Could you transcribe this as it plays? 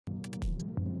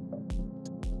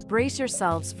brace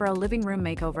yourselves for a living room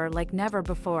makeover like never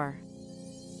before.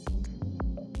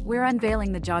 We're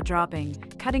unveiling the jaw-dropping,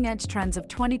 cutting-edge trends of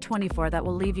 2024 that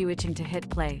will leave you itching to hit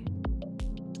play.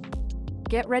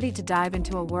 Get ready to dive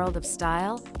into a world of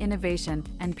style, innovation,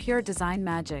 and pure design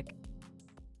magic.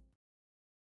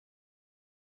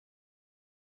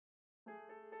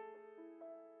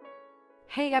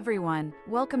 Hey everyone,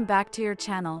 welcome back to your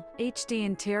channel, HD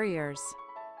Interiors.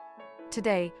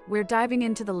 Today, we're diving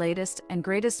into the latest and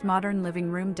greatest modern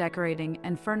living room decorating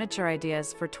and furniture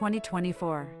ideas for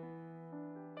 2024.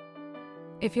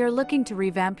 If you're looking to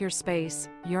revamp your space,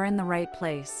 you're in the right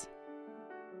place.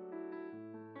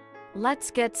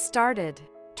 Let's get started.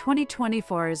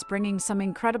 2024 is bringing some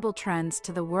incredible trends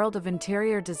to the world of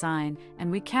interior design, and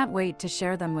we can't wait to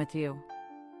share them with you.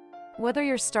 Whether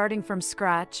you're starting from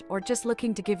scratch or just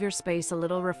looking to give your space a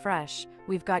little refresh,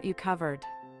 we've got you covered.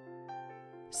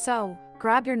 So,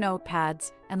 grab your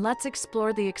notepads and let's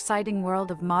explore the exciting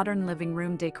world of modern living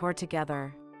room decor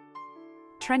together.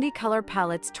 Trendy Color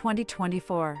Palettes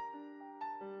 2024.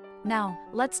 Now,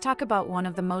 let's talk about one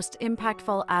of the most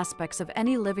impactful aspects of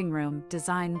any living room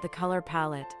design: the color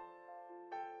palette.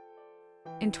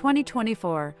 In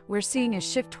 2024, we're seeing a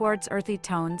shift towards earthy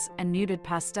tones and muted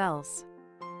pastels.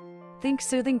 Think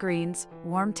soothing greens,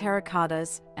 warm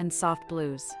terracottas, and soft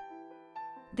blues.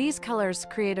 These colors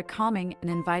create a calming and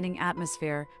inviting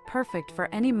atmosphere, perfect for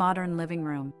any modern living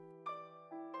room.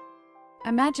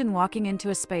 Imagine walking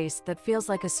into a space that feels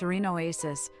like a serene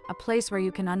oasis, a place where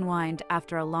you can unwind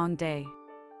after a long day.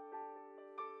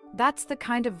 That's the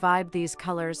kind of vibe these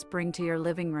colors bring to your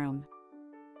living room.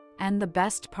 And the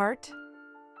best part?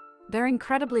 They're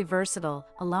incredibly versatile,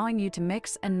 allowing you to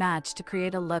mix and match to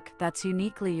create a look that's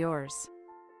uniquely yours.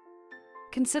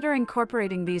 Consider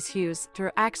incorporating these hues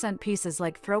through accent pieces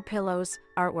like throw pillows,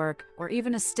 artwork, or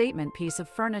even a statement piece of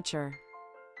furniture.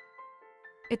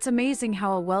 It's amazing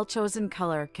how a well-chosen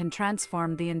color can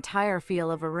transform the entire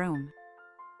feel of a room.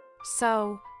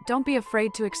 So, don't be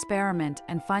afraid to experiment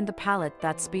and find the palette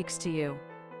that speaks to you.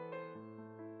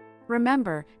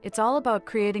 Remember, it's all about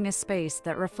creating a space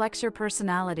that reflects your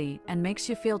personality and makes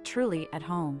you feel truly at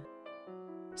home.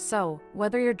 So,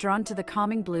 whether you're drawn to the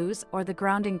calming blues or the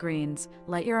grounding greens,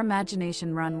 let your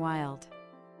imagination run wild.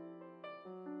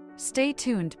 Stay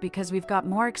tuned because we've got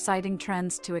more exciting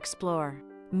trends to explore.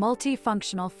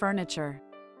 Multifunctional furniture.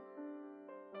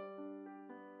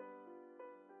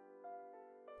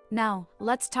 Now,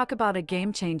 let's talk about a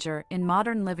game changer in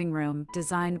modern living room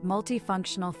design: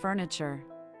 multifunctional furniture.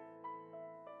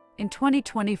 In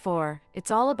 2024, it's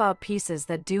all about pieces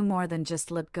that do more than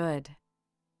just look good.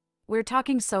 We're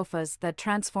talking sofas that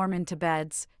transform into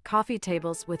beds, coffee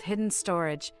tables with hidden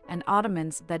storage, and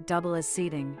ottomans that double as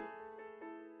seating.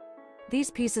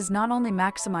 These pieces not only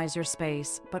maximize your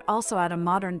space, but also add a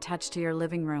modern touch to your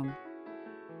living room.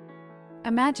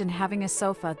 Imagine having a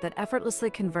sofa that effortlessly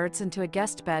converts into a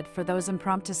guest bed for those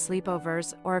impromptu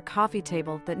sleepovers, or a coffee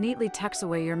table that neatly tucks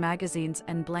away your magazines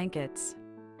and blankets.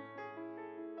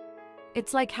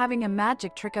 It's like having a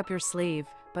magic trick up your sleeve,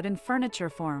 but in furniture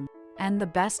form. And the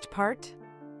best part?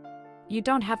 You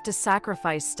don't have to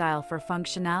sacrifice style for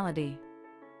functionality.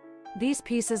 These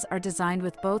pieces are designed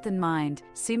with both in mind,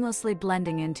 seamlessly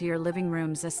blending into your living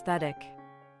room's aesthetic.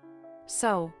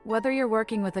 So, whether you're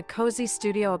working with a cozy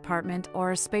studio apartment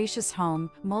or a spacious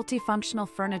home, multifunctional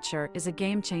furniture is a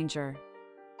game changer.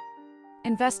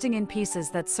 Investing in pieces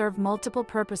that serve multiple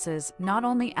purposes not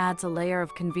only adds a layer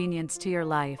of convenience to your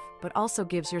life, but also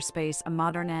gives your space a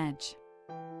modern edge.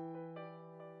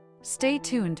 Stay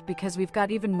tuned because we've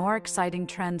got even more exciting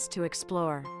trends to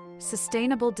explore.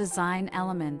 Sustainable design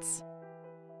elements.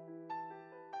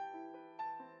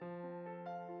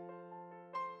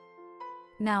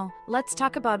 Now, let's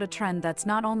talk about a trend that's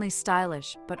not only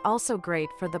stylish, but also great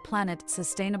for the planet: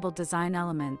 sustainable design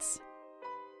elements.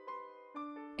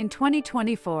 In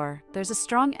 2024, there's a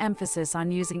strong emphasis on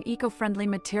using eco-friendly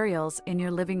materials in your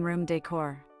living room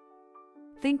decor.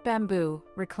 Think bamboo,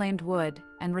 reclaimed wood,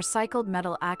 and recycled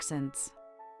metal accents.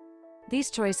 These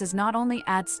choices not only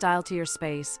add style to your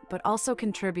space, but also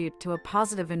contribute to a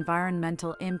positive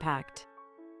environmental impact.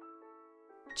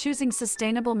 Choosing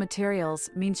sustainable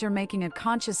materials means you're making a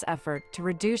conscious effort to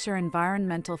reduce your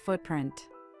environmental footprint.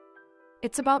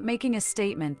 It's about making a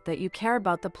statement that you care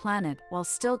about the planet while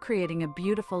still creating a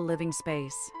beautiful living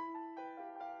space.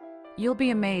 You'll be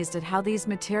amazed at how these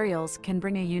materials can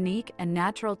bring a unique and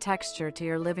natural texture to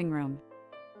your living room.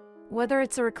 Whether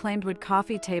it's a reclaimed wood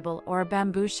coffee table or a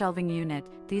bamboo shelving unit,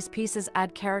 these pieces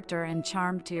add character and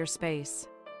charm to your space.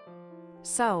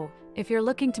 So, if you're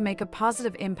looking to make a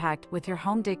positive impact with your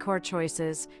home decor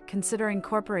choices, consider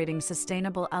incorporating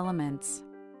sustainable elements.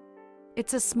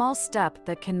 It's a small step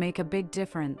that can make a big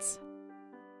difference.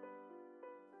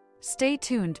 Stay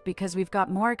tuned because we've got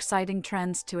more exciting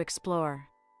trends to explore.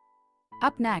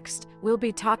 Up next, we'll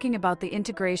be talking about the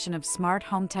integration of smart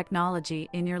home technology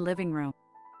in your living room.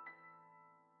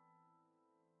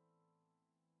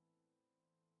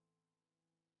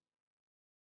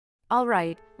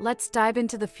 Alright, let's dive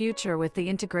into the future with the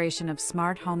integration of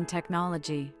smart home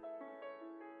technology.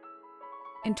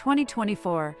 In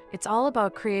 2024, it's all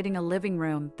about creating a living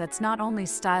room that's not only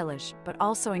stylish but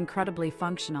also incredibly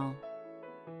functional.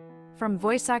 From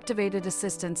voice-activated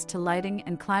assistants to lighting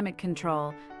and climate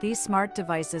control, these smart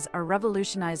devices are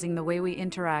revolutionizing the way we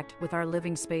interact with our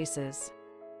living spaces.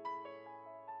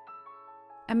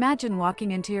 Imagine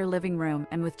walking into your living room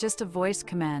and with just a voice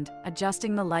command,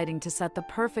 adjusting the lighting to set the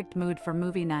perfect mood for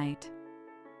movie night.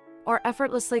 Or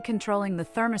effortlessly controlling the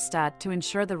thermostat to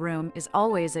ensure the room is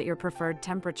always at your preferred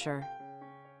temperature.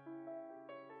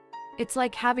 It's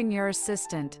like having your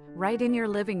assistant right in your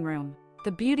living room.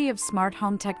 The beauty of smart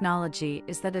home technology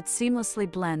is that it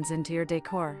seamlessly blends into your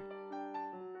decor.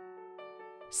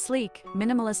 Sleek,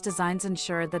 minimalist designs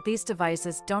ensure that these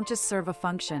devices don't just serve a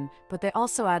function, but they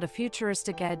also add a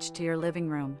futuristic edge to your living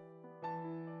room.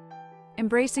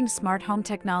 Embracing smart home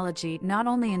technology not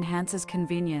only enhances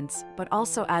convenience, but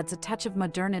also adds a touch of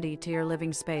modernity to your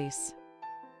living space.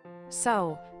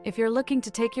 So, if you're looking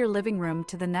to take your living room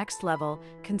to the next level,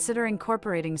 consider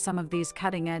incorporating some of these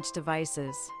cutting-edge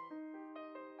devices.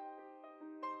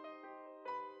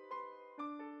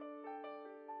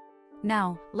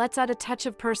 Now, let's add a touch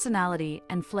of personality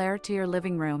and flair to your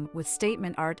living room with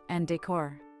statement art and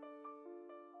decor.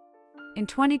 In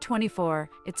 2024,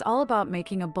 it's all about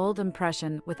making a bold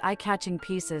impression with eye-catching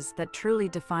pieces that truly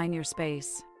define your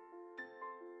space.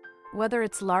 Whether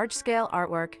it's large-scale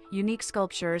artwork, unique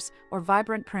sculptures, or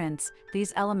vibrant prints,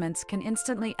 these elements can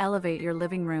instantly elevate your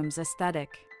living room's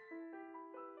aesthetic.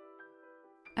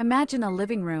 Imagine a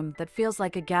living room that feels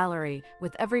like a gallery,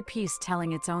 with every piece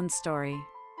telling its own story.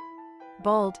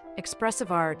 Bold,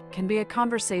 expressive art can be a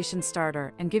conversation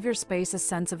starter and give your space a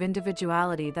sense of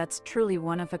individuality that's truly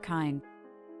one of a kind.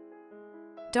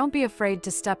 Don't be afraid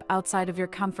to step outside of your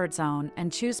comfort zone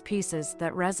and choose pieces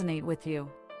that resonate with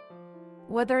you.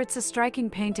 Whether it's a striking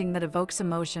painting that evokes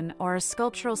emotion or a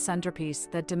sculptural centerpiece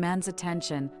that demands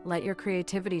attention, let your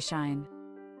creativity shine.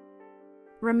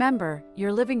 Remember,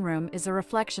 your living room is a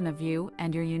reflection of you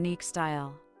and your unique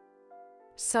style.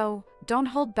 So, don't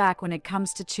hold back when it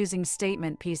comes to choosing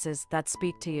statement pieces that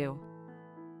speak to you.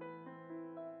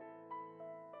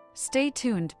 Stay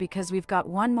tuned because we've got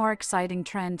one more exciting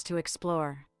trend to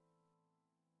explore.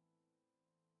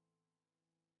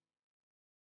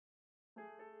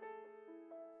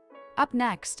 Up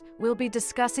next, we'll be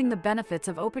discussing the benefits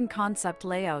of open concept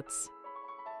layouts.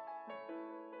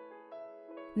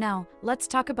 Now, let's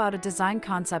talk about a design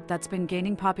concept that's been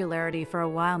gaining popularity for a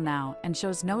while now and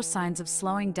shows no signs of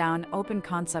slowing down: open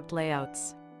concept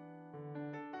layouts.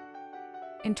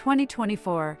 In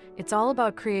 2024, it's all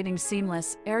about creating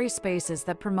seamless, airy spaces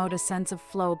that promote a sense of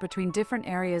flow between different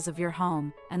areas of your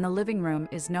home, and the living room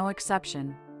is no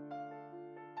exception.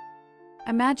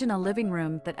 Imagine a living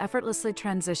room that effortlessly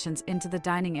transitions into the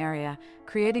dining area,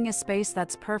 creating a space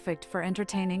that's perfect for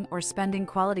entertaining or spending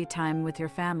quality time with your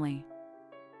family.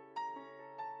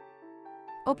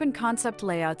 Open concept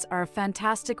layouts are a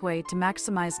fantastic way to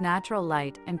maximize natural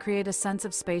light and create a sense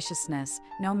of spaciousness,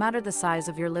 no matter the size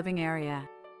of your living area.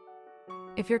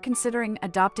 If you're considering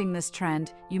adopting this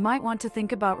trend, you might want to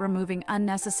think about removing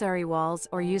unnecessary walls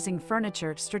or using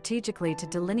furniture strategically to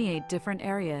delineate different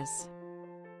areas.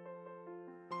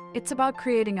 It's about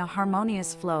creating a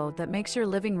harmonious flow that makes your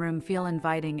living room feel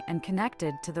inviting and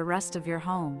connected to the rest of your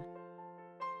home.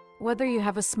 Whether you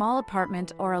have a small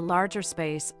apartment or a larger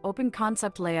space, open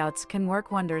concept layouts can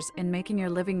work wonders in making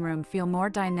your living room feel more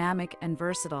dynamic and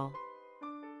versatile.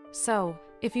 So,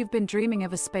 if you've been dreaming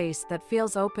of a space that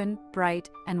feels open, bright,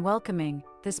 and welcoming,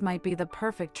 this might be the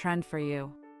perfect trend for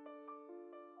you.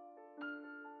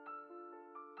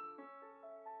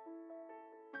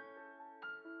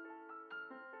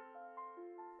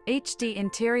 HD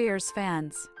interiors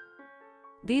fans.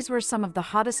 These were some of the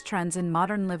hottest trends in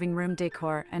modern living room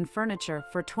decor and furniture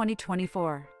for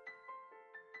 2024.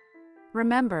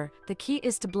 Remember, the key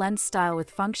is to blend style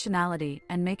with functionality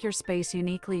and make your space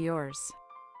uniquely yours.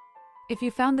 If you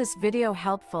found this video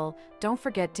helpful, don't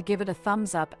forget to give it a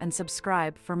thumbs up and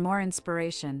subscribe for more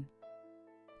inspiration.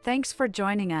 Thanks for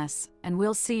joining us, and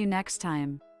we'll see you next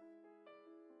time.